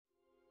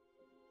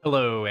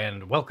Hello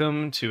and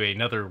welcome to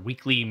another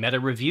weekly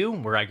meta review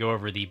where I go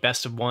over the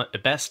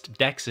best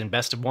decks in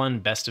best of one,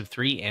 best of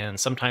three, and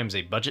sometimes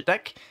a budget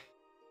deck.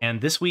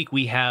 And this week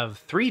we have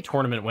three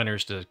tournament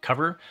winners to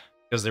cover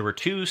because there were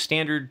three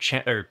standard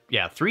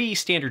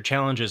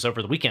challenges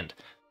over the weekend.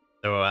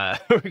 So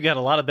we got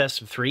a lot of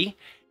best of three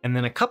and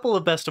then a couple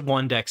of best of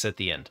one decks at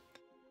the end.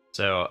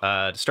 So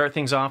to start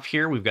things off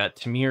here, we've got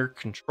Temur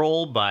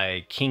Control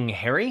by King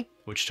Harry,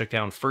 which took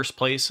down first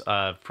place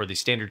for the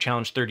Standard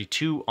Challenge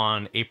 32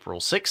 on April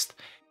 6th.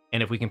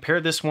 And if we compare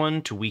this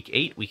one to Week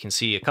 8, we can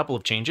see a couple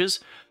of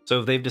changes.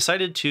 So they've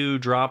decided to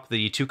drop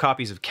the 2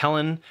 copies of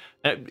Kellen.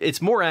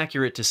 It's more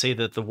accurate to say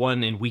that the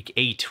one in Week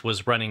 8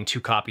 was running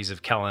 2 copies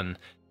of Kellen,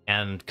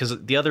 and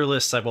because the other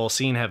lists I've all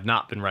seen have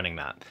not been running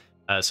that.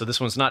 So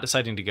this one's not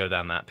deciding to go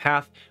down that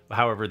path.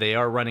 However, they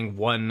are running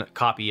 1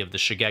 copy of the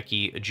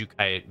Shigeki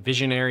Jukai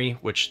Visionary,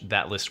 which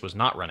that list was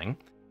not running,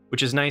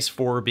 which is nice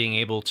for being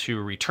able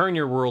to return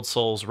your World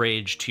Soul's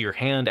Rage to your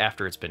hand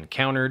after it's been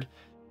countered,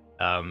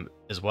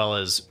 as well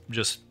as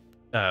just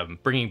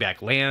bringing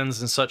back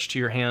lands and such to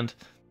your hand.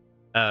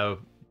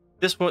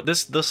 This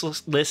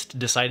list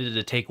decided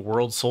to take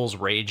World Soul's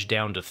Rage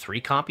down to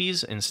 3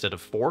 copies instead of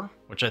 4,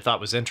 which I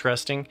thought was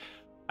interesting.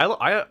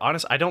 I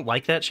honestly, I don't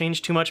like that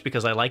change too much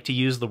because I like to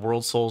use the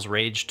World Soul's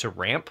Rage to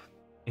ramp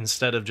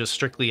instead of just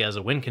strictly as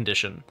a win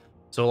condition.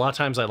 So a lot of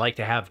times I like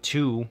to have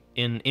 2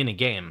 in a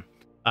game.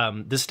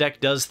 This deck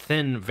does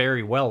thin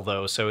very well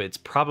though, so it's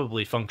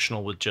probably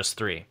functional with just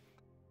 3.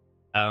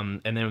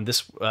 And then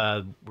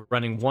we're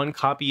running 1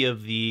 copy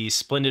of the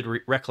Splendid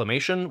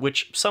Reclamation,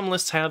 which some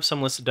lists have,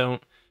 some lists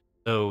don't.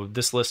 So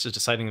this list is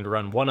deciding to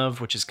run 1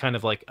 of, which is kind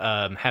of like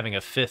having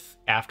a 5th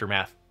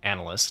Aftermath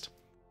Analyst.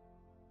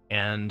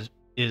 And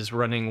is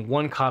running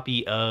 1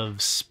 copy of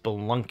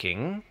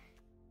Spelunking,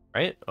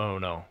 right? Oh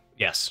no,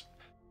 yes.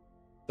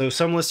 So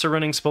some lists are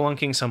running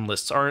Spelunking, some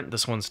lists aren't.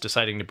 This one's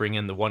deciding to bring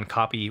in the 1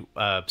 copy.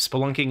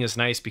 Spelunking is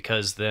nice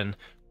because then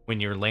when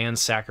your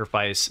lands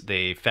sacrifice,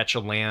 they fetch a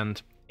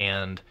land,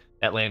 and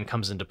that land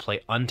comes into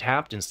play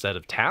untapped instead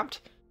of tapped.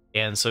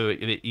 And so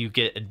you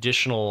get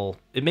additional...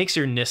 It makes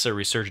your Nissa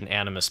Resurgent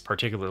Animus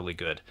particularly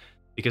good,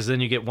 because then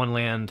you get 1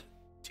 land,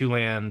 2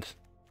 land,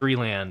 3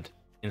 land,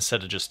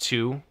 instead of just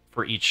 2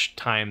 for each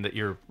time that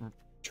you're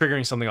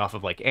triggering something off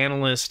of like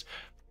Analyst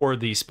or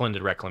the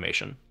Splendid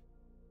Reclamation.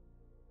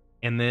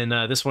 And then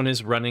this one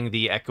is running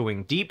the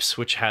Echoing Deeps,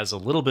 which has a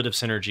little bit of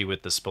synergy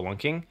with the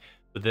Spelunking,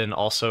 but then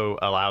also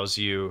allows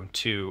you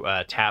to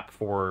tap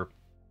for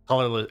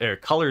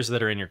colors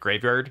that are in your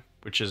graveyard,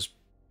 which is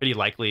pretty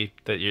likely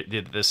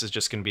that this is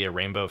just going to be a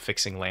rainbow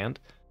fixing land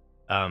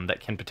that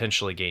can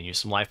potentially gain you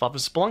some life off of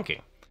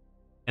Spelunking.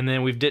 And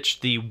then we've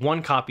ditched the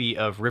 1 copy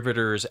of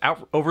Riveter's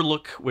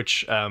Overlook,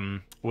 which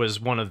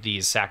was one of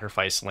these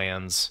sacrifice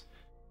lands.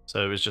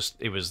 So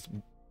it was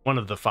one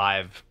of the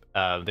 5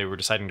 they were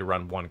deciding to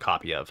run 1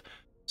 copy of.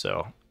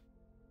 So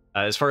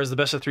as far as the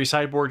best of 3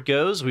 sideboard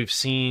goes, we've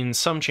seen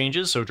some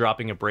changes. So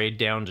dropping a Braid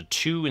down to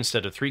 2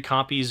 instead of 3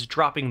 copies,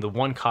 dropping the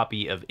 1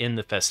 copy of In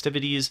the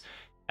Festivities,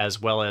 as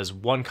well as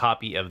 1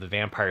 copy of the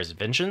Vampire's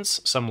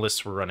Vengeance. Some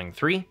lists were running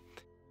 3.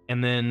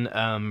 And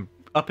then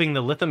upping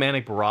the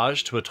Lithomanic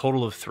Barrage to a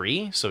total of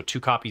 3, so 2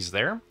 copies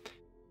there,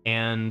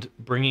 and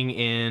bringing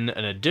in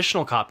an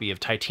additional copy of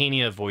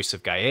Titania Voice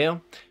of Gaia,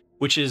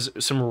 which is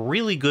some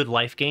really good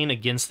life gain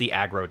against the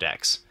aggro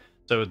decks.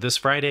 So this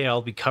Friday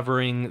I'll be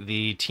covering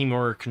the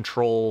Temur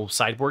Control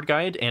sideboard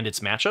guide and its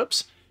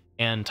matchups,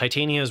 and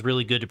Titania is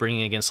really good to bring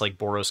in against like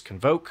Boros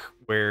Convoke,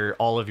 where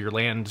all of your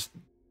land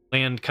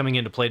coming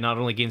into play not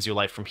only gains you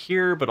life from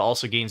here, but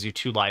also gains you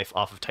 2 life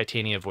off of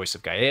Titania Voice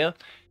of Gaia.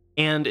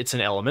 And it's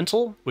an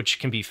elemental, which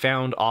can be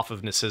found off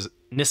of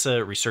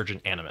Nissa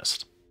Resurgent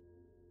Animist.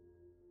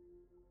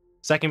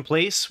 Second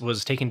place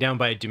was taken down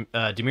by Dimir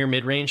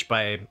Midrange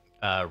by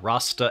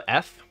Rasta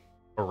F,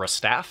 or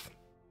Rastaf.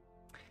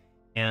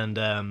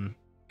 And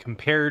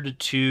compared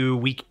to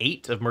Week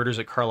 8 of Murders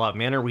at Karlov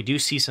Manor, we do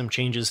see some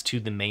changes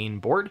to the main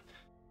board.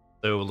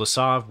 So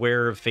Lasav,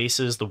 Wearer of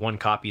Faces, the 1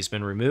 copy has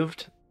been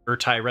removed.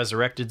 Urtai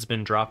Resurrected's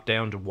been dropped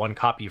down to 1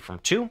 copy from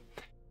 2.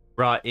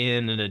 Brought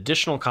in an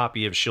additional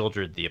copy of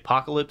Shieldred the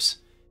Apocalypse,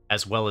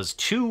 as well as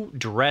 2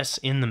 Duress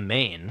in the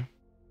main,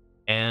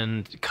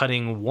 and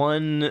cutting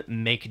 1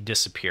 Make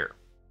Disappear.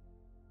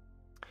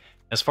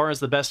 As far as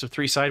the best of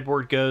 3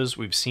 sideboard goes,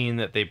 we've seen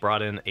that they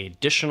brought in an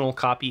additional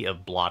copy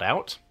of Blot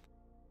Out,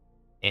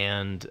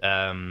 and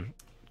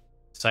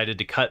decided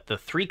to cut the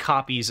 3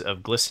 copies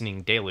of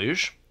Glistening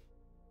Deluge,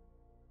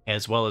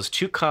 as well as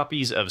 2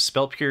 copies of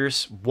Spell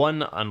Pierce,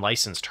 1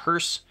 Unlicensed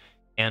Hearse,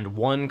 and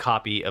 1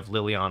 copy of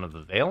Liliana of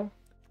the Veil.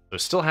 So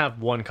still have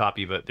 1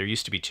 copy, but there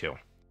used to be 2.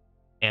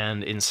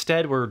 And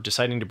instead, we're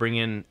deciding to bring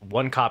in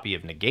 1 copy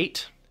of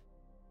Negate,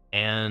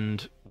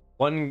 and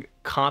 1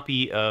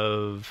 copy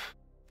of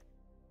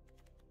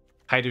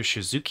Kaido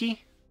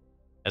Shizuki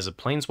as a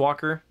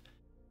Planeswalker.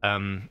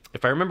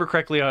 If I remember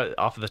correctly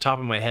off of the top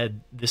of my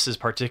head, this is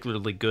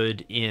particularly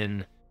good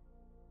in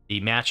the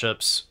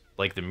matchups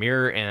like the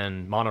Mirror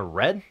and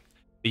Mono-Red,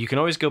 But you can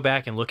always go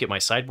back and look at my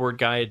sideboard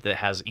guide that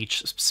has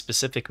each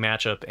specific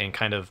matchup and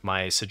kind of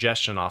my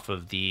suggestion off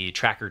of the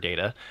tracker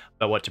data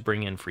about what to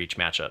bring in for each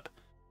matchup.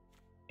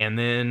 And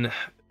then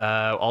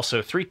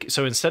also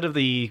so instead of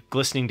the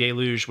Glistening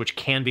Deluge, which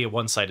can be a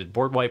one-sided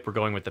board wipe, we're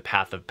going with the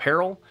Path of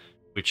Peril,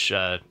 which is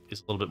a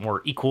little bit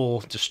more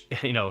equal, just,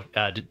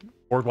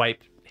 board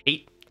wipe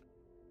hate.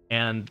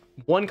 And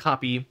 1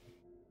 copy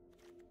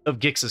of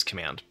Gix's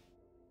Command.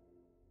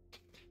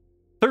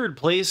 Third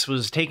place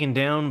was taken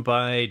down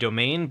by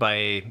Domain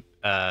by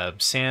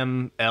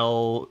Sam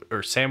L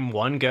or Sam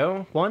One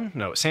Go One.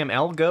 No, Sam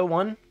L Go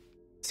One.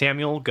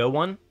 Samuel Go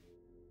One.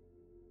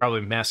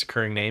 Probably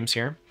massacring names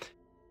here.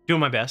 Doing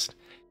my best.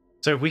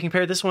 So if we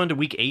compare this one to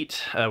week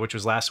 8, which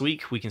was last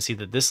week, we can see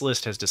that this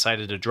list has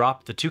decided to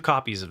drop the 2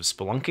 copies of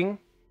Spelunking,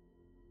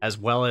 as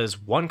well as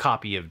 1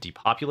 copy of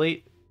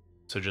Depopulate.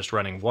 So just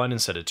running 1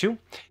 instead of 2,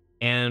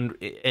 and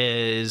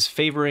is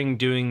favoring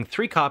doing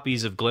 3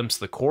 copies of Glimpse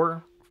the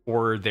Core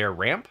for their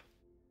ramp.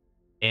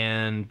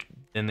 And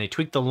then they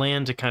tweaked the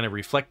land to kind of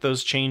reflect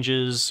those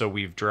changes. So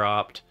we've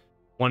dropped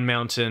 1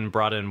 mountain,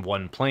 brought in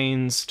 1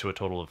 plains to a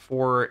total of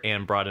 4,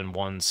 and brought in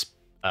 1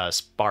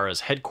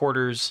 Spara's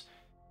headquarters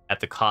at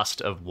the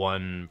cost of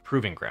 1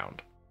 proving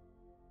ground.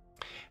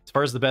 As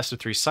far as the best of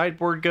 3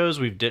 sideboard goes,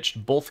 we've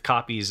ditched both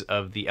copies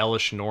of the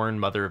Elish Norn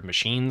Mother of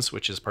Machines,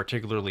 which is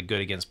particularly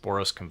good against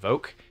Boros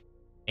Convoke,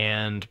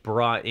 and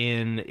brought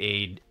in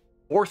a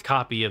 4th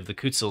copy of the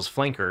Kutzil's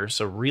Flanker,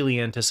 so really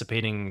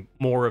anticipating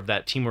more of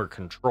that Temur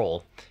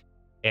Control,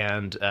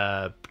 and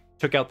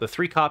took out the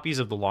 3 copies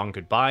of the Long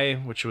Goodbye,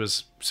 which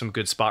was some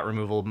good spot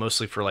removal,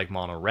 mostly for like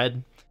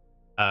Mono-Red,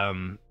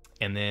 and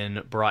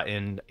then brought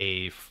in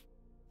a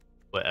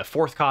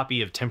 4th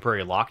copy of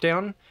Temporary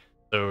Lockdown,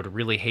 so to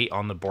really hate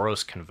on the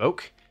Boros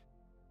Convoke,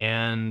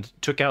 and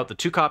took out the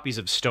 2 copies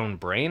of Stone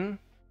Brain,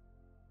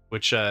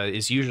 which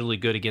is usually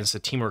good against the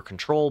Temur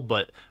Control,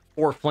 but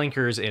 4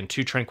 Flankers and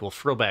 2 Tranquil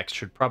Frillbacks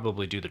should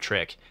probably do the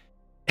trick.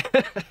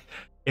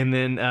 And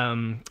then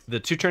the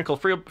 2 Tranquil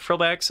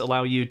Frillbacks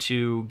allow you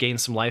to gain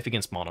some life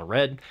against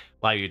Mono-Red,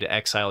 allow you to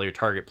exile your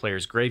target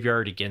player's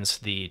graveyard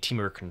against the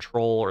Temur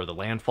Control or the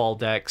Landfall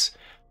decks.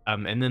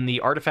 And then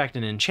the Artifact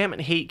and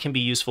Enchantment Hate can be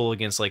useful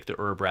against like the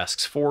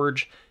Urabrask's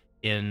Forge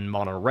in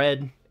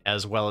Mono-Red,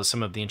 as well as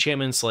some of the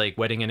enchantments like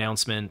Wedding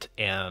Announcement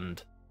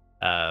and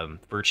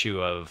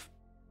Virtue of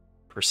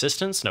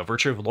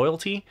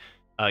Loyalty.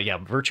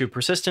 Virtue of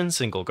Persistence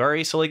and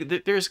Golgari. So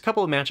like there's a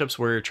couple of matchups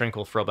where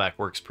Tranquil Frillback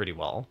works pretty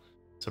well.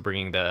 So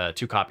bringing the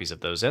 2 copies of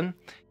those in.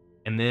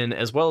 And then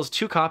as well as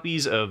 2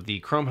 copies of the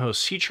Chrome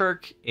Host Sea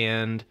Shark.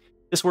 And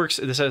this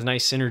has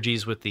nice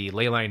synergies with the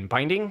Leyline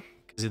Binding,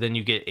 because then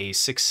you get a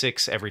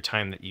 6/6 every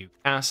time that you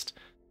cast.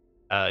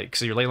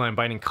 Because your Leyline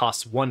Binding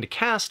costs 1 to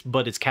cast,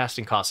 but its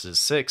casting cost is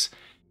 6.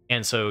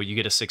 And so you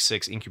get a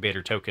 6/6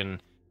 Incubator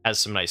token. Has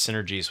some nice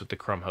synergies with the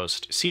Chrome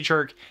Host Sea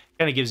Shark.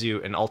 Kind of gives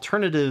you an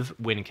alternative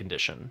win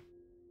condition.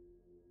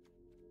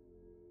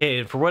 Okay,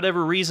 and for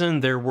whatever reason,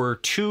 there were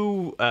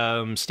 2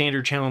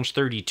 Standard Challenge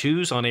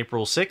 32s on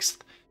April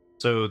 6th.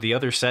 So the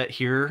other set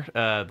here,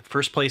 the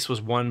first place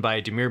was won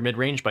by Dimir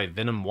Midrange by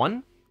Venom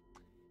 1.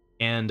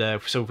 And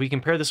so if we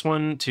compare this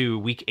one to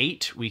week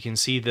 8, we can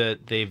see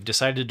that they've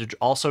decided to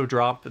also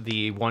drop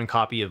the 1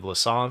 copy of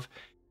Lasav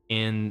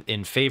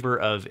in favor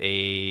of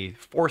a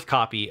 4th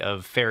copy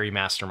of Fairy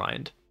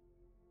Mastermind.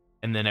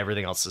 And then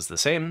everything else is the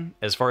same.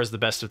 As far as the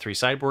best of 3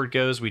 sideboard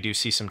goes, we do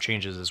see some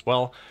changes as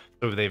well.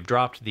 So they've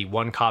dropped the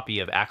 1 copy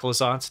of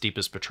Akhlazot's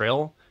Deepest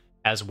Betrayal,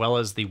 as well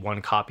as the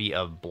 1 copy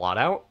of Blot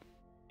Out,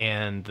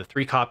 and the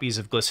 3 copies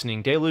of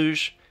Glistening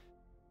Deluge,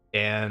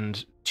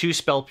 and 2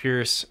 Spell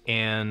Pierce,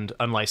 and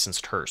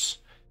Unlicensed Hearse.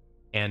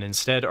 And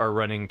instead are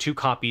running 2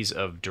 copies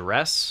of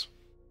Duress,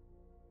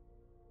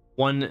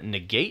 1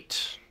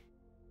 Negate,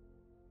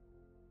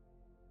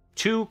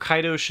 2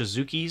 Kaido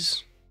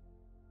Shizukis,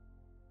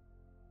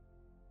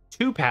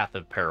 2 Path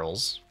of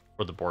Perils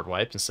for the board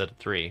wipe instead of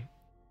 3,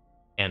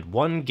 and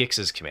 1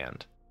 Gix's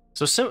Command.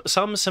 So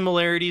some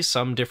similarities,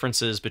 some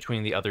differences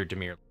between the other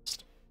Dimir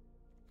list.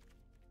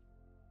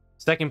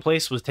 Second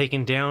place was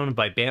taken down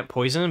by Bant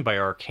Poison by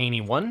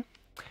Arcane 1,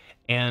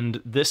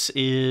 and this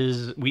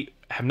is, we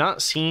have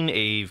not seen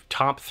a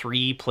top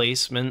 3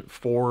 placement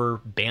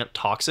for Bant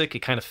Toxic. It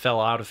kind of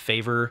fell out of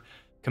favor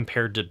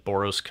compared to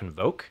Boros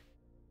Convoke.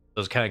 So it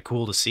was kind of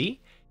cool to see.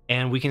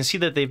 And we can see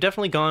that they've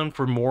definitely gone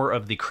for more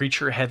of the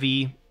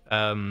creature-heavy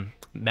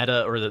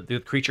meta, or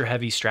the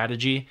creature-heavy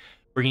strategy,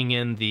 bringing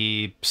in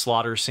the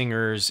Slaughter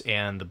Singers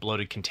and the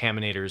Bloated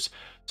Contaminators.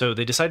 So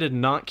they decided to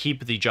not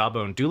keep the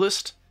Jawbone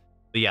Duelist.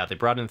 But yeah, they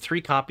brought in 3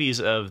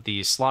 copies of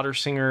the Slaughter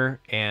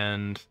Singer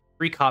and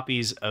 3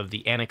 copies of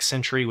the Annex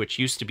Sentry, which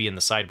used to be in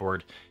the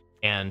sideboard,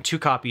 and 2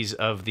 copies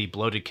of the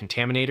Bloated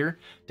Contaminator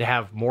to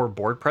have more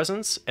board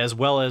presence, as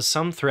well as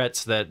some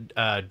threats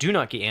that do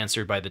not get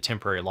answered by the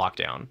Temporary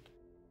Lockdown.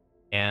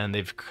 And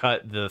they've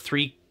cut the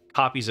 3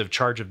 copies of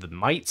Charge of the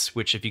Mites,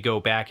 which if you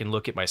go back and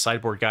look at my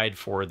sideboard guide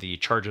for the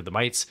Charge of the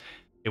Mites,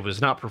 it was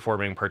not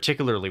performing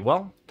particularly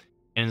well.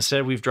 And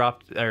instead we've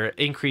dropped or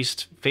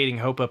increased Fading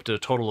Hope up to a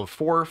total of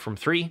 4 from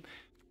 3.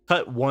 A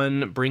cut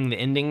one Bring the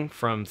Ending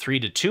from 3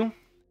 to 2,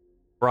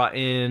 brought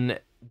in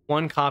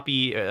one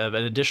copy, an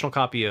additional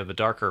copy of A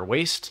Darker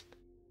Waste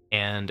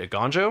and a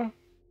Gonjo,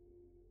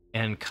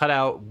 and cut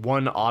out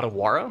one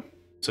Otawara,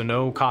 so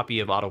no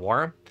copy of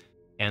Otawara,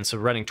 and so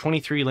running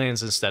 23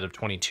 lands instead of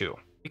 22,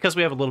 because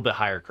we have a little bit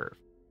higher curve.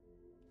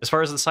 As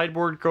far as the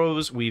sideboard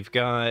goes, we've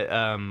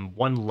got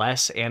one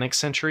less Annex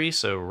Century,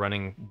 so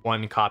running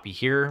one copy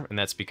here, and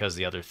that's because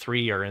the other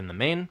 3 are in the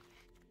main,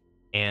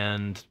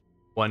 and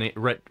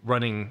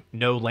running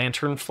no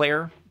Lantern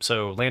Flare.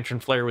 So Lantern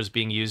Flare was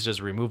being used as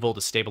a removal to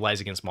stabilize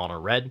against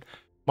Mono-Red.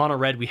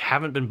 Mono-Red we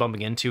haven't been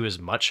bumping into as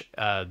much.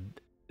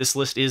 This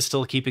list is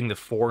still keeping the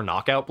 4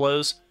 knockout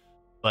blows,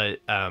 but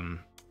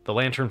the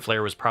Lantern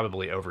Flare was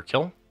probably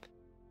overkill.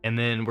 And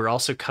then we're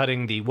also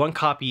cutting the one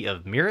copy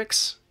of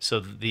Mirix. So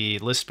the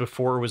list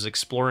before was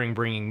exploring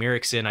bringing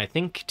Mirix in, I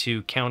think,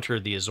 to counter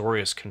the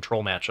Azorius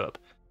control matchup.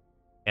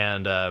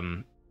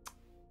 And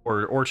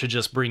or to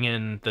just bring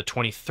in the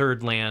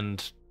 23rd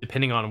land,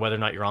 depending on whether or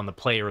not you're on the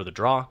play or the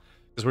draw.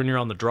 Because when you're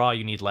on the draw,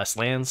 you need less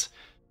lands.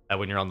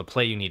 When you're on the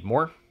play, you need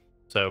more.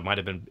 So might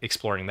have been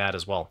exploring that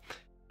as well.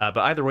 But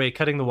either way,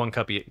 cutting the one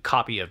copy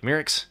of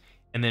Mirix,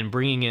 and then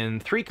bringing in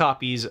 3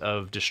 copies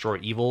of Destroy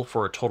Evil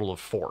for a total of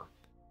 4.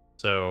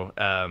 So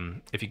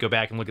if you go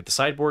back and look at the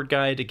sideboard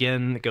guide,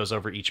 again, it goes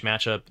over each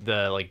matchup.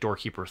 The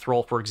Doorkeeper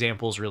Thrall, for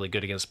example, is really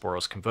good against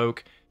Boros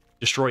Convoke.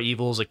 Destroy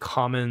Evil is a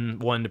common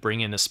one to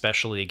bring in,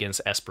 especially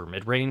against Esper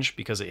Midrange,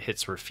 because it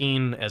hits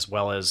Rafine, as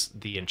well as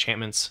the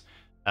enchantments,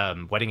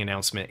 Wedding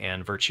Announcement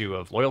and Virtue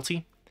of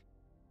Loyalty.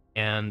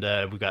 And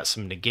we've got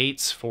some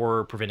negates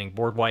for preventing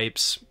board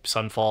wipes,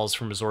 Sunfalls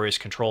from Azorius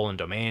Control and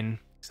Domain,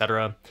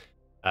 etc.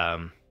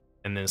 And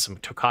then some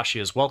Tokashi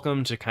is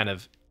welcome to kind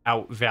of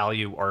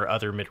outvalue our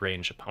other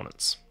mid-range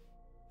opponents.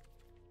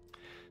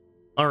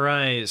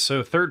 Alright,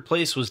 so third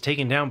place was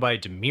taken down by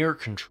Dimir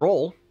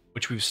Control,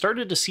 which we've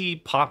started to see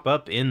pop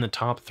up in the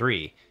top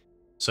 3.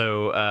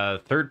 So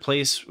third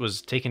place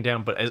was taken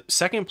down, but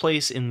second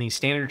place in the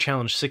Standard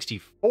Challenge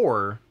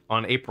 64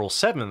 on April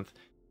 7th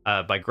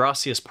by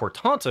Gracias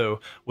Portanto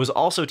was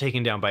also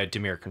taken down by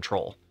Dimir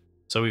Control.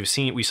 So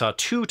we saw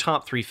 2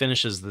 top 3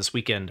 finishes this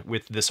weekend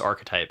with this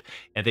archetype,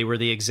 and they were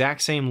the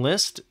exact same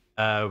list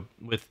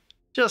with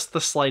just the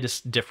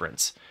slightest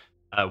difference.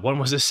 One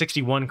was a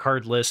 61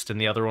 card list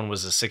and the other one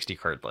was a 60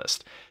 card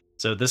list.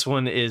 So this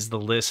one is the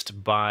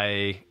list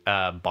by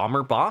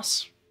Bomber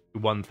Boss, who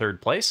won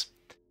third place.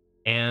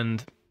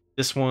 And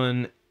this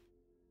one,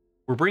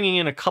 we're bringing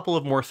in a couple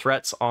of more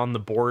threats on the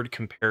board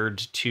compared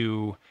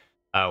to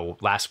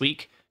last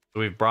week.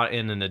 So we've brought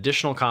in an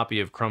additional copy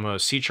of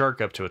Chromos Sea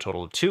Shark up to a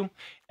total of 2,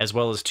 as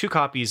well as 2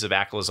 copies of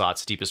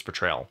Akhlazot's Deepest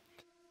Betrayal.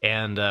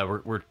 And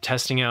we're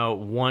testing out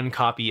 1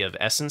 copy of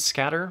Essence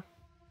Scatter,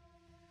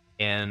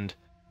 and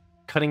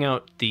cutting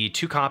out the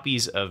 2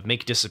 copies of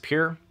Make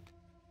Disappear,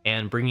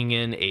 and bringing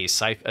in a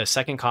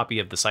second copy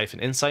of the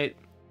Siphon Insight,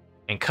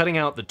 and cutting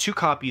out the 2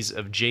 copies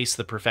of Jace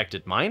the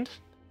Perfected Mind,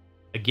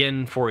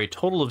 again for a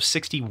total of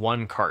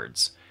 61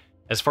 cards.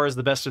 As far as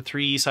the best of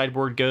 3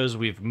 sideboard goes,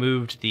 we've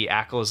moved the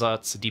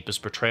Akhlazot's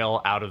Deepest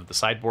Betrayal out of the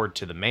sideboard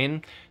to the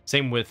main.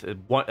 Same with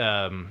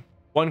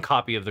one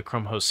copy of the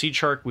Chromos Sea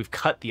Shark. We've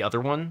cut the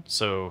other one,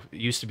 so it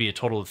used to be a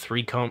total of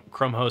 3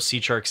 Chromos Sea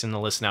Sharks in the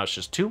list, now it's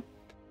just 2.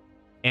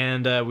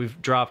 And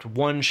we've dropped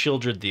 1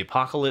 Shieldred the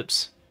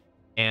Apocalypse,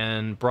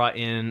 and brought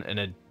in an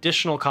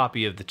additional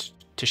copy of the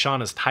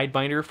Tishana's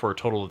Tidebinder for a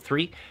total of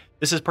 3.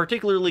 This is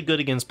particularly good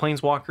against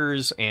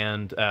Planeswalkers,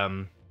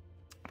 and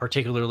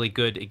particularly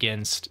good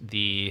against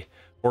the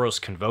Boros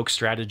Convoke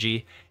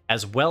strategy,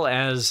 as well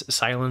as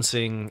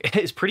silencing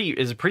is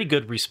a pretty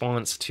good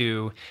response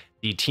to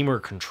the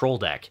Temur Control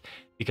deck,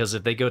 because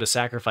if they go to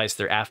sacrifice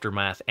their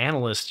Aftermath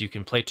Analyst, you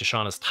can play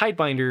Tishana's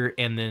Tidebinder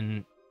and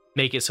then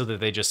make it so that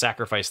they just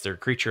sacrifice their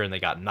creature and they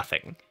got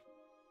nothing,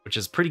 which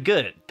is pretty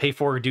good. Pay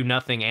 4, do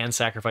nothing, and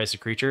sacrifice a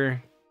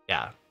creature.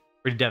 Yeah,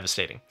 pretty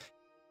devastating.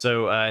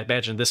 So I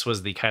imagine this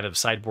was the kind of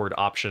sideboard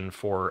option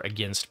for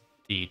against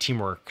the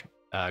Temur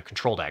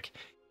Control deck.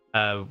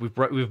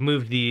 We've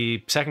moved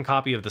the second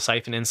copy of the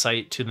Siphon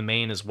Insight to the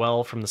main as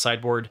well from the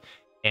sideboard,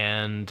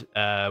 and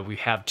we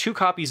have 2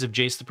 copies of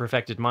Jace the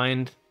Perfected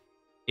Mind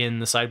in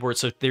the sideboard.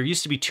 So there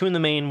used to be 2 in the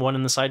main, 1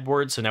 in the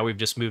sideboard, so now we've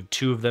just moved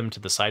 2 of them to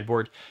the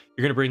sideboard.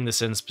 You're going to bring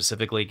this in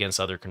specifically against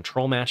other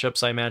control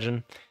matchups, I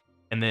imagine.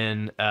 And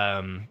then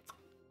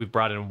we've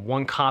brought in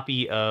 1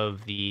 copy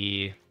of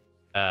the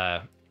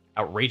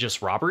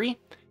Outrageous Robbery,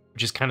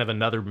 which is kind of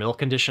another mill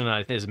condition.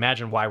 I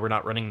imagine why we're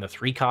not running the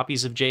 3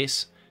 copies of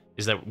Jace,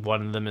 is that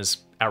one of them is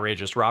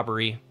Outrageous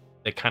Robbery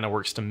that kind of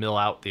works to mill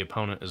out the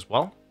opponent as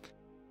well.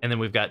 And then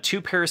we've got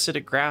 2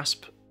 Parasitic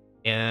Grasp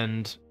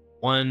and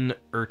 1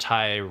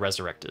 Urtai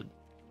Resurrected.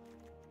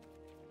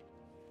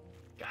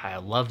 I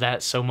love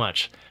that so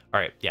much. All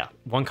right, yeah,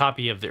 1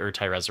 copy of the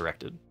Urtai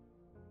Resurrected.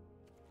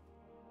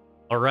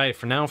 All right,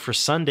 for now, for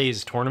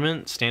Sunday's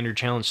tournament, Standard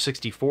Challenge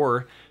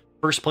 64,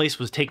 first place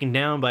was taken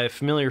down by a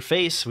familiar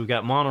face. We've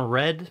got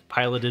Mono-Red,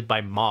 piloted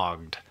by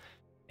Mogged.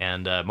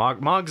 And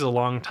Mogged's a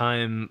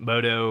long-time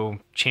Moto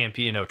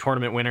champion,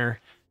 tournament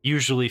winner.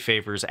 usually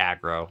favors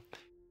aggro.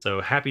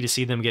 So happy to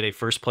see them get a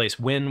first place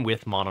win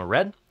with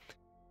Mono-Red.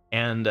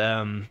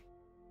 And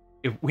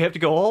if we have to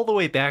go all the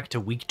way back to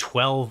week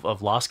 12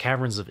 of Lost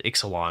Caverns of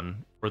Ixalan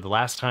for the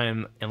last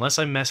time, unless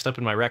I messed up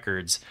in my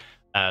records,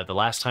 the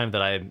last time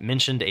that I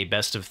mentioned a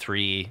best of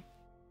 3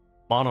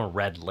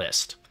 Mono-Red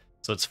list.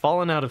 So it's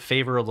fallen out of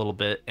favor a little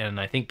bit,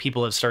 and I think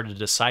people have started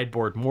to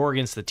sideboard more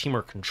against the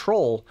Temur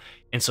Control,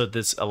 and so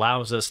this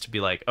allows us to be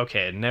like,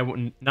 okay,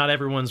 not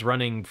everyone's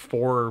running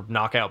 4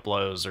 knockout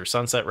blows or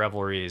sunset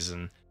revelries,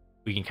 and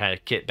we can kind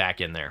of get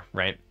back in there,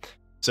 right?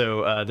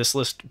 So this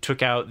list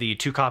took out the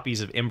 2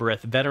 copies of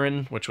Embereth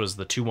Veteran, which was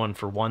the 2-1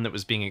 for 1 that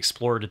was being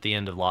explored at the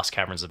end of Lost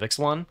Caverns of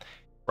Ixalan,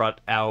 brought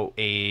out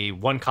a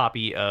 1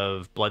 copy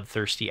of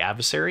Bloodthirsty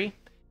Adversary,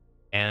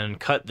 and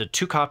cut the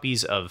 2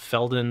 copies of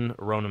Felden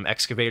Ronom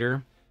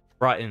Excavator,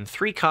 brought in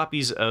 3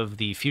 copies of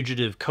the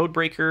Fugitive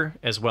Codebreaker,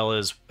 as well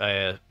as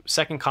a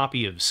 2nd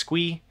copy of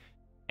Squee,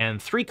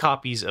 and 3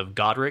 copies of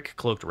Godric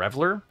Cloaked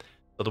Reveler.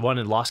 So the one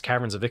in Lost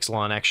Caverns of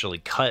Ixalan actually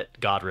cut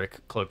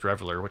Godric Cloaked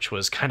Reveler, which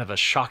was kind of a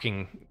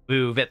shocking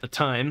move at the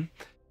time,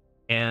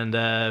 and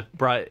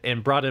brought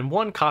in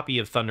 1 copy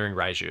of Thundering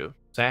Raiju.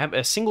 So I have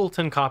a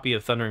singleton copy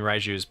of Thundering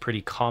Raiju is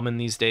pretty common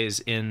these days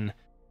in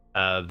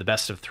the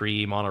best of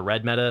 3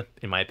 Mono-Red meta,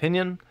 in my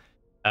opinion.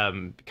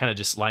 Kind of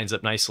just lines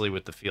up nicely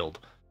with the field.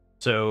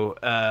 So,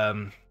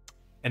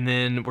 and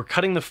then we're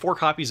cutting the 4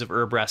 copies of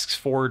Urbresk's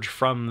Forge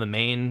from the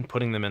main,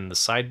 putting them in the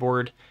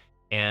sideboard,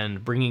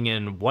 and bringing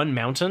in 1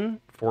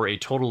 mountain for a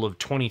total of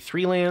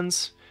 23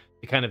 lands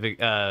to kind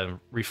of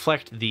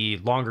reflect the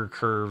longer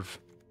curve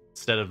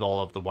instead of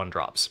all of the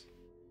 1-drops.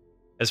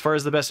 As far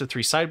as the best of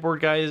 3 sideboard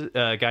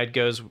guide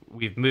goes,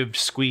 we've moved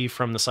Squee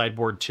from the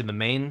sideboard to the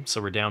main,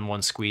 so we're down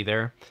 1 Squee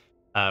there.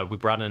 We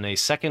brought in a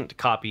 2nd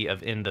copy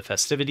of In the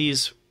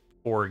Festivities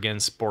for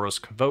against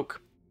Boros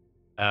Convoke.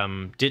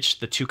 Ditched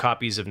the 2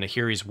 copies of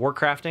Nahiri's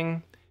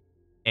Warcrafting,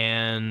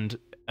 and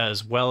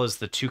as well as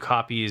the 2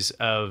 copies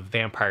of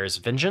Vampire's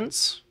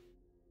Vengeance.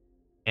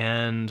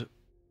 And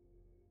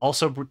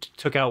also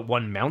took out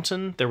 1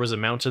 mountain. There was a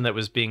mountain that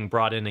was being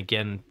brought in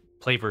again,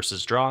 play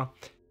versus draw.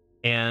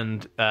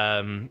 And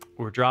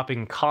we're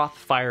dropping Koth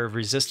Fire of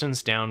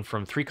Resistance down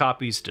from 3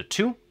 copies to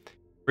 2,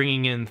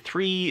 bringing in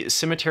 3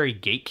 Cemetery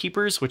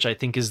Gatekeepers, which I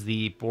think is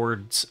the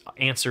board's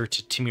answer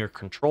to Dimir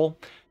Control.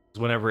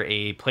 Whenever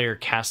a player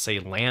casts a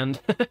land,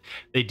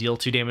 they deal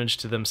 2 damage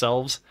to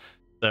themselves.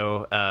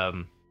 So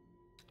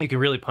you can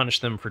really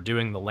punish them for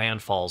doing the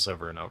landfalls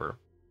over and over.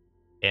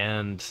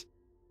 And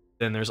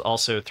then there's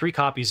also 3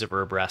 copies of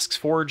Urbresk's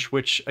Forge,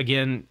 which,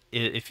 again,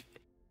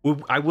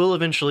 I will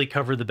eventually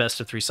cover the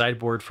best of 3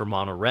 sideboard for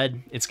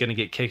Mono-Red. It's going to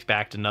get kicked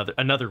back to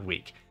another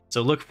week.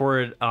 So look for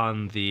it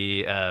on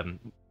the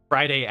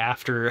Friday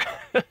after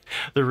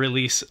the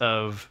release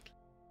of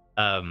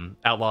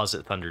Outlaws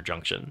at Thunder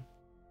Junction.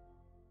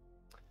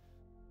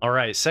 All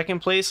right,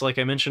 2nd place, like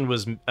I mentioned,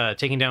 was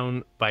taken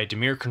down by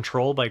Dimir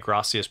Control by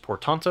Gracias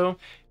Portanto.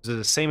 It was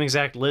the same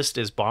exact list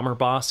as Bomber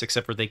Boss,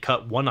 except for they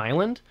cut 1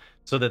 island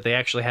so that they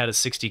actually had a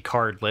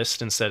 60-card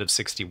list instead of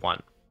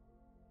 61.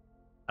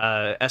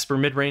 Esper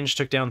Midrange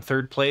took down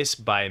 3rd place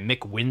by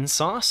Mick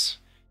Winsauce,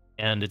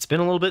 and it's been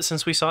a little bit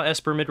since we saw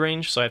Esper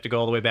Midrange, so I have to go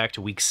all the way back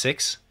to week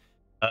 6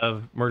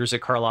 of Murders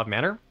at Karlov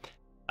Manor.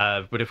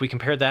 But if we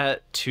compare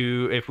it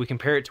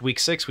to week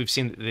 6, we've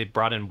seen that they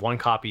brought in 1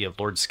 copy of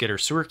Lord Skitter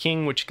Sewer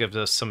King, which gives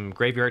us some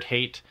graveyard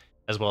hate,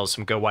 as well as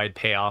some go-wide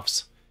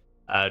payoffs.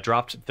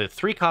 Dropped the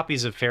 3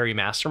 copies of Fairy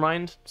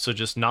Mastermind, so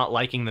just not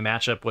liking the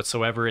matchup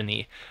whatsoever in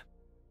the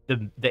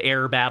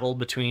air battle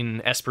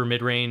between Esper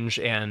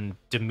Midrange and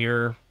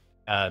Dimir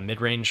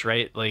Midrange,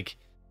 right? Like,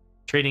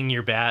 trading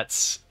your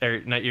bats, or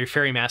not your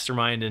Fairy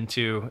Mastermind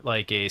into,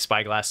 like, a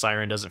Spyglass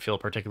Siren doesn't feel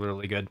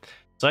particularly good.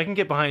 So I can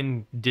get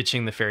behind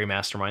ditching the Fairy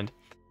Mastermind.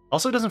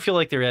 Also, it doesn't feel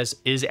like there is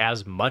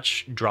as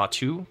much draw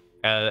 2,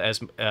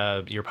 as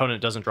your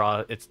opponent doesn't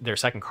draw their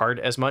 2nd card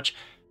as much,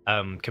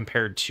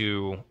 compared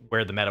to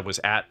where the meta was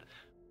at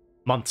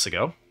months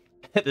ago,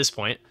 at this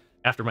point,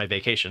 after my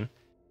vacation.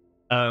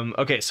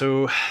 Okay,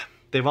 so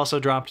they've also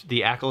dropped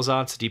the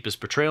Aklazot's Deepest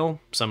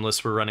Betrayal. Some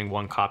lists were running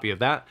 1 copy of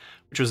that,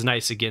 which was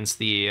nice against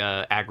the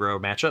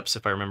aggro matchups,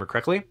 if I remember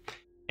correctly.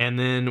 And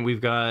then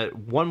we've got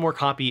 1 more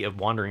copy of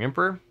Wandering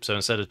Emperor. So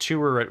instead of 2,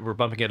 we're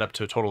bumping it up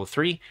to a total of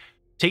 3.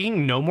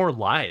 Taking No More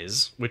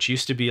Lies, which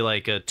used to be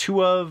like a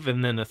 2 of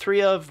and then a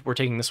 3 of. We're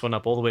taking this one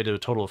up all the way to a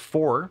total of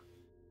 4.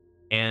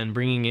 And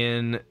bringing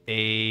in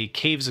a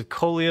Caves of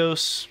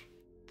Kolios,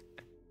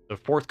 the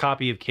 4th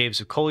copy of Caves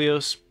of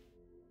Kolios,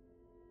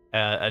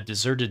 a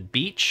Deserted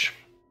Beach,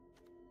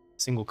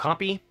 single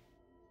copy,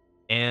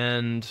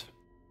 and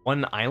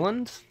 1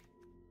 island.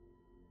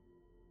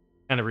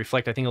 Kind of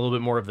reflect, I think, a little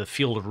bit more of the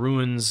Field of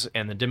Ruins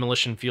and the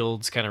Demolition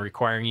Fields, kind of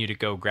requiring you to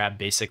go grab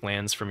basic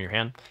lands from your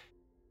hand.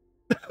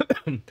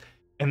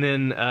 And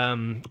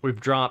then we've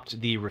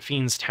dropped the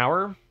Rafine's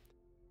Tower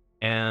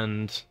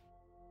and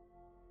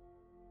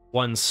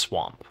 1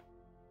 Swamp.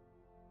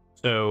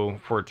 So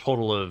for a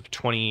total of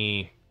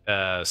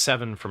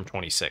 27 from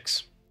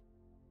 26.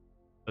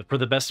 But for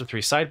the best of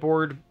 3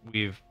 sideboard,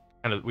 we've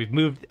we've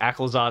moved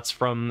Aclazotz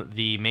from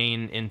the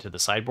main into the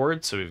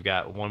sideboard, so we've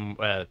got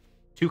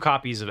two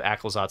copies of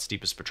Aclazott's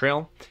Deepest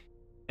Betrayal,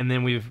 and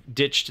then we've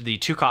ditched the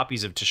 2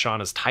 copies of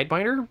Tishana's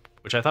Tidebinder,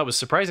 which I thought was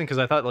surprising because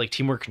I thought like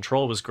Temur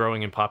Control was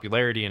growing in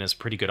popularity and is a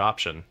pretty good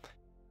option.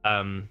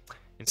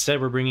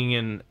 Instead, we're bringing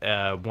in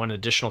 1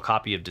 additional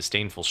copy of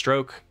Disdainful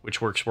Stroke,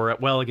 which works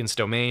well against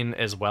Domain,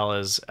 as well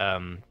as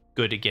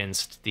good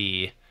against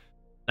the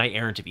Knight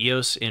Errant of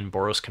Eos in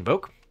Boros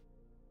Convoke.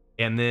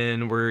 And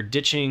then we're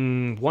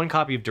ditching 1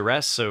 copy of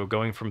Duress, so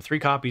going from 3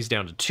 copies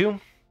down to 2.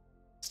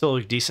 Still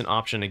a decent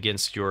option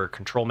against your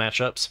control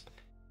matchups.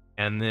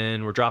 And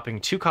then we're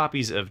dropping 2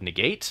 copies of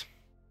Negate,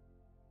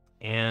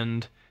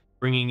 and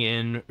bringing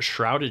in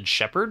Shrouded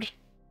Shepherd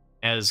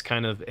as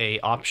kind of a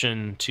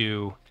option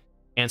to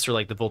answer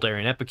like the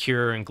Voldarian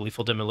Epicure and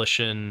Gleeful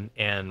Demolition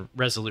and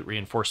Resolute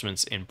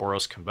Reinforcements in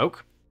Boros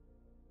Convoke.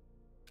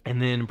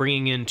 And then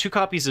bringing in 2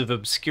 copies of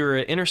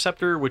Obscura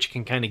Interceptor, which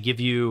can kind of give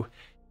you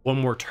 1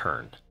 more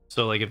turn.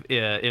 So like if,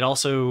 it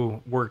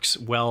also works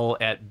well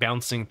at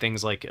bouncing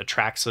things like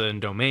Atraxa and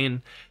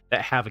Domain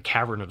that have a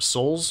Cavern of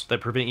Souls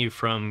that prevent you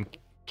from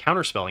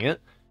counterspelling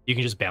it. You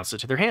can just bounce it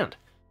to their hand.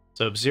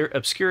 So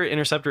Obscura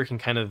Interceptor can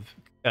kind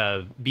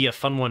of be a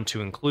fun one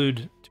to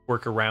include to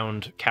work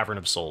around Cavern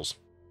of Souls.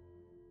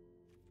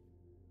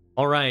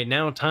 All right,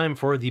 now time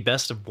for the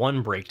best of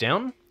 1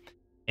 breakdown.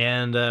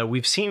 And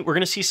we're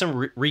going to see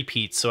some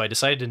repeats, so I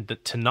decided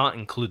to not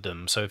include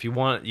them. So if you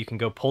want, you can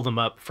go pull them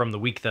up from the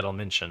week that I'll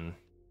mention.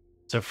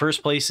 So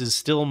first place is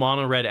still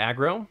Mono-Red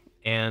Aggro,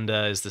 and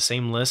is the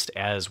same list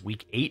as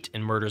week 8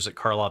 in Murders at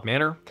Karlov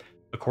Manor,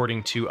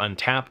 according to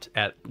Untapped,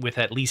 with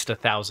at least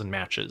 1,000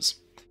 matches.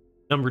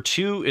 Number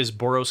 2 is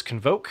Boros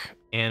Convoke,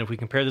 and if we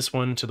compare this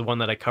one to the one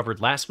that I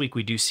covered last week,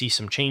 we do see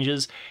some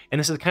changes, and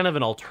this is kind of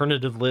an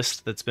alternative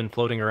list that's been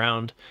floating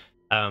around.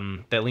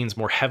 That leans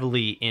more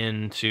heavily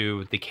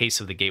into the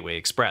Case of the Gateway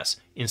Express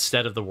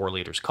instead of the War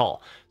Leader's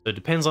Call. So it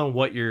depends on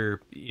what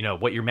your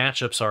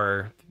matchups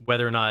are,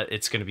 whether or not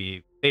it's going to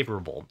be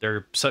favorable.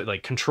 They're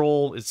like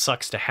Control, it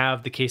sucks to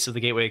have the Case of the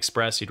Gateway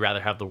Express. You'd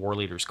rather have the War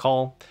Leader's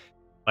Call.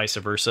 Vice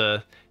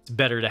versa, it's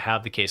better to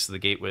have the Case of the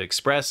Gateway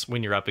Express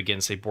when you're up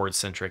against a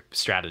board-centric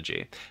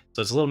strategy.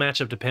 So it's a little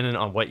matchup dependent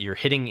on what you're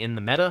hitting in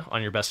the meta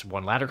on your best of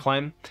 1 ladder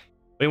climb.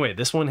 But anyway,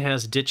 this one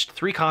has ditched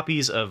 3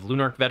 copies of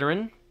Lunarch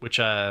Veteran, which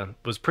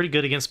was pretty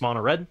good against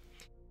Mono-Red,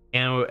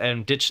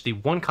 and ditched the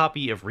 1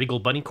 copy of Regal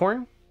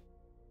Bunnycorn.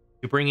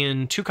 You bring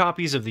in 2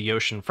 copies of the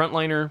Yoshin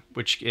Frontliner,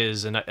 which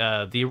is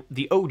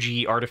the OG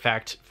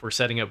artifact for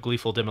setting up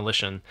Gleeful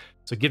Demolition.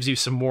 So it gives you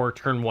some more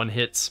turn 1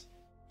 hits,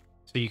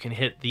 so you can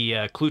hit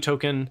the Clue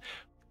token,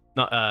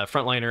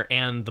 Frontliner,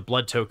 and the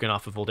Blood token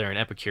off of Voldarian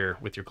Epicure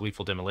with your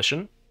Gleeful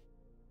Demolition.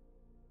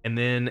 And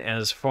then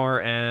as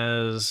far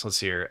as, let's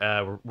see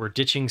here, we're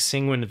ditching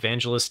Sanguine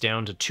Evangelist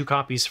down to 2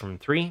 copies from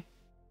 3,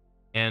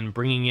 and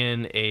bringing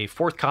in a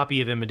 4th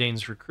copy of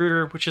Imidane's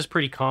Recruiter, which is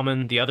pretty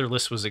common. The other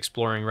list was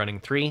exploring running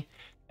 3,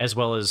 as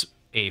well as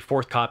a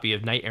 4th copy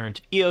of Knight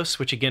Errant Eos,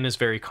 which again is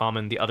very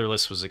common. The other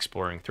list was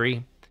exploring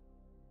 3.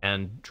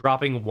 And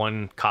dropping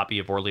 1 copy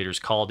of War Leader's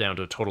Call down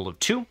to a total of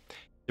 2,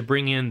 to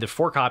bring in the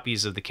 4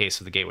 copies of the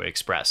Case of the Gateway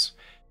Express.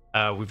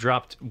 We've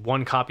dropped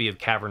 1 copy of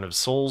Cavern of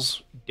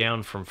Souls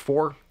down from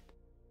 4,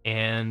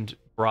 and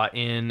brought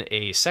in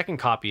a 2nd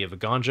copy of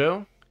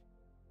Agonjo,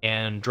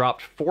 and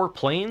dropped 4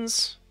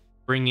 planes,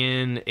 bring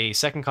in a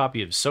 2nd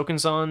copy of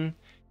Sokenzan,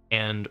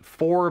 and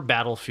 4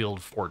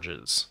 Battlefield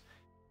Forges.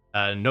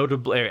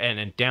 Notably,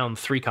 and down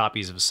 3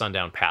 copies of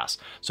Sundown Pass.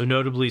 So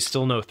notably,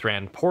 still no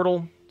Thran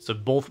Portal. So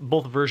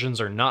both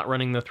versions are not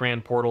running the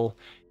Thran Portal,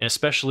 and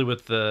especially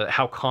with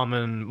how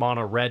common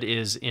Mono-Red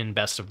is in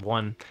best of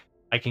 1,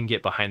 I can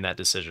get behind that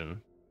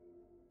decision.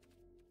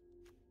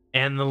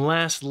 And the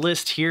last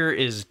list here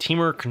is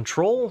Temur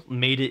Control,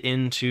 made it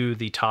into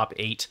the top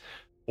 8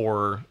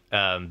 for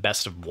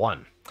best of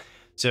 1.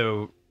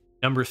 So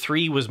number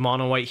 3 was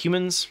Mono White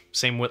Humans,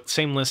 same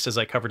list as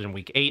I covered in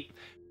week 8.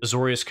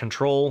 Azorius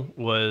Control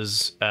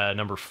was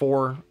number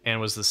 4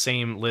 and was the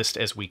same list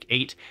as week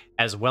 8,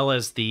 as well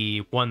as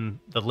the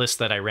list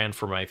that I ran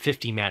for my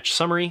 50 match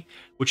summary,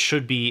 which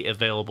should be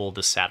available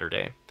this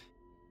Saturday.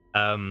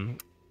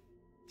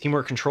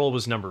 Temur Control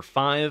was number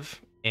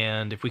 5,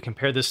 and if we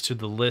compare this to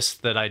the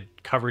list that I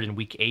covered in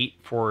week 8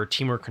 for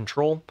Temur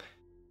Control,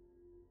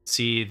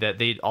 see that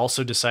they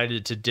also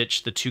decided to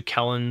ditch the 2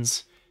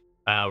 Kellens,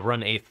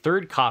 run a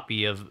 3rd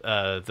copy of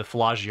the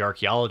Philology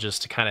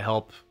Archaeologist to kind of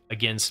help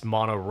against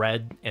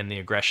Mono-Red and the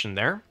aggression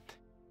there,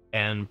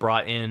 and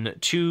brought in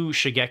 2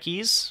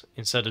 Shigekis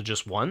instead of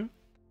just 1.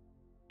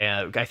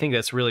 I think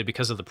that's really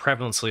because of the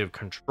prevalency of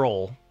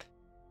Control.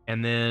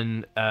 And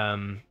then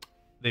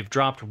they've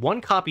dropped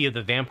 1 copy of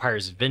the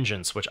Vampire's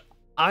Vengeance, which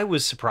I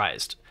was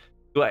surprised.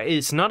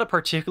 It's not a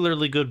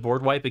particularly good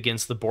board wipe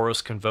against the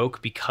Boros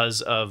Convoke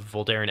because of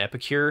Voldarian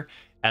Epicure,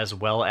 as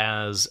well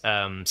as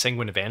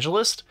Sanguine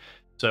Evangelist.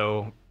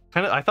 So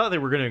I thought they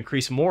were going to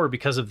increase more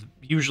because of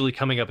usually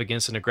coming up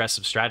against an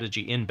aggressive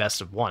strategy in best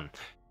of 1.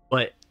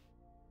 But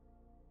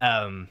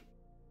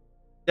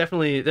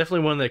definitely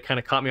one that kind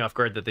of caught me off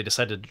guard that they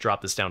decided to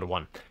drop this down to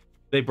 1.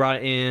 They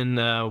brought in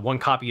 1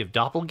 copy of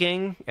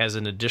Doppelgang as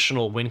an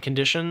additional win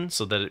condition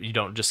so that you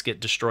don't just get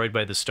destroyed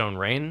by the Stone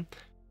Rain,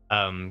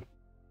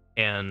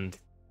 and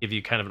give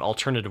you kind of an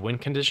alternative win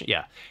condition.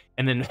 Yeah,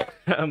 and then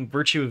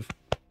Virtue of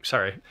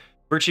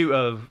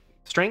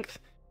Strength,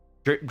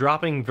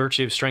 dropping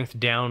Virtue of Strength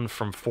down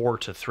from 4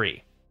 to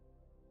 3.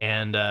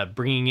 And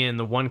bringing in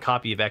the 1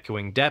 copy of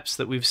Echoing Depths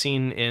that we've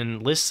seen in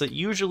lists that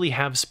usually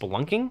have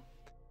Spelunking.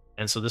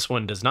 And so this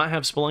one does not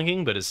have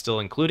Spelunking, but is still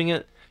including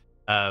it.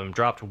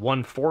 Dropped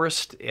 1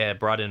 Forest,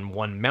 brought in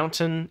 1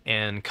 Mountain,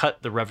 and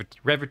cut the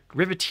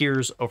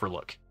Riveteer's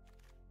Overlook.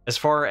 As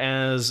far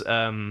as,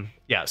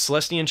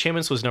 Celestial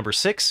Enchantments was number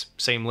 6,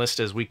 same list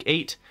as week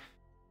 8.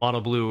 Mono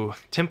Blue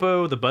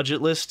Tempo, the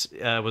budget list,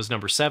 was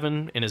number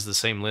 7, and is the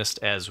same list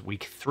as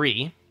week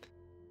 3.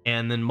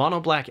 And then Mono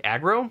Black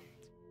Aggro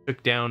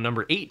took down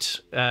number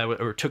 8,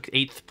 or took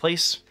 8th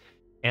place,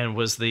 and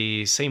was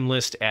the same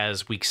list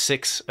as week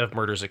 6 of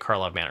Murders at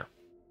Karlov Manor.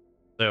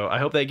 So I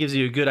hope that gives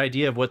you a good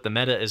idea of what the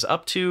meta is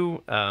up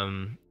to.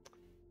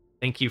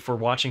 Thank you for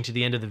watching to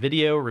the end of the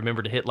video.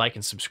 Remember to hit like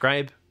and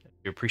subscribe.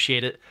 We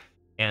appreciate it.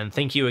 And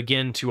thank you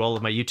again to all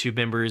of my YouTube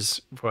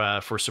members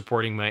for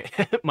supporting my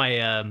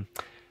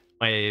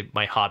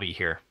my hobby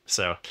here.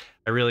 So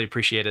I really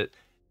appreciate it.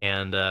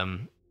 And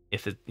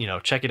if it,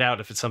 check it out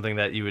if it's something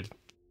that you would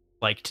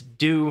like to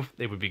do,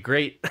 it would be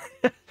great.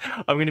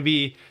 I'm going to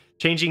be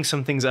changing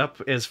some things up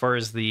as far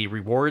as the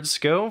rewards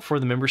go for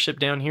the membership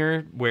down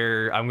here,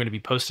 where I'm going to be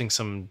posting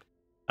some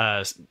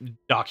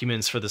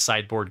documents for the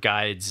sideboard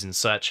guides and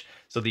such,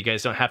 so that you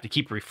guys don't have to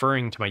keep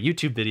referring to my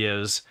YouTube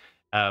videos.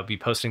 I'll be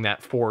posting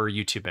that for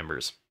YouTube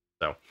members.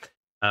 So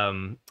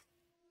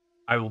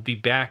I will be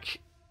back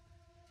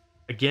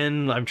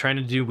again. I'm trying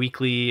to do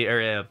weekly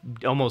or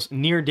almost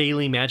near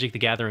daily Magic the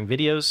Gathering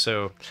videos,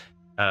 so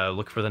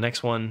look for the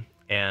next one.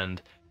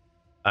 And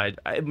I'm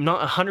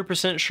not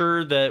 100%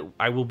 sure that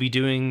I will be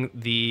doing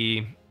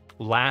the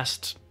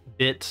last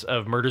bit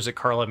of Murders at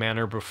Karlov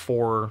Manor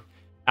before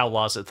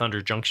Outlaws at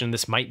Thunder Junction.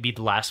 This might be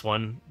the last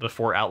one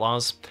before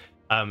Outlaws.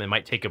 It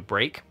might take a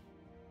break,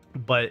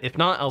 but if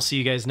not, I'll see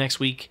you guys next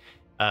week.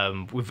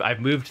 I've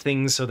moved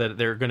things so that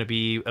they're going to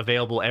be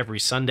available every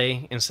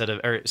Sunday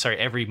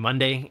every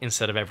Monday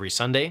instead of every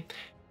Sunday,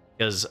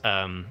 because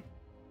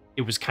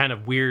it was kind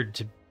of weird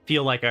to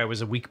feel like I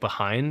was a week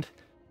behind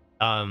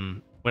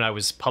when I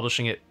was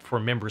publishing it for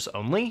members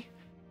only.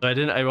 So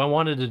I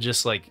wanted to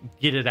just like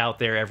get it out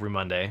there every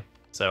Monday.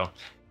 So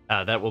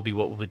that will be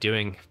what we'll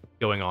be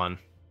going on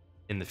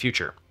in the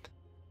future.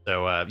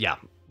 So yeah, a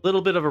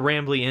little bit of a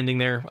rambly ending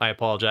there. I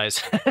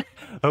apologize.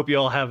 Hope you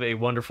all have a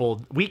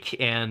wonderful week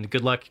and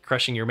good luck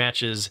crushing your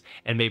matches,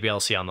 and maybe I'll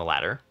see you on the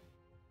ladder.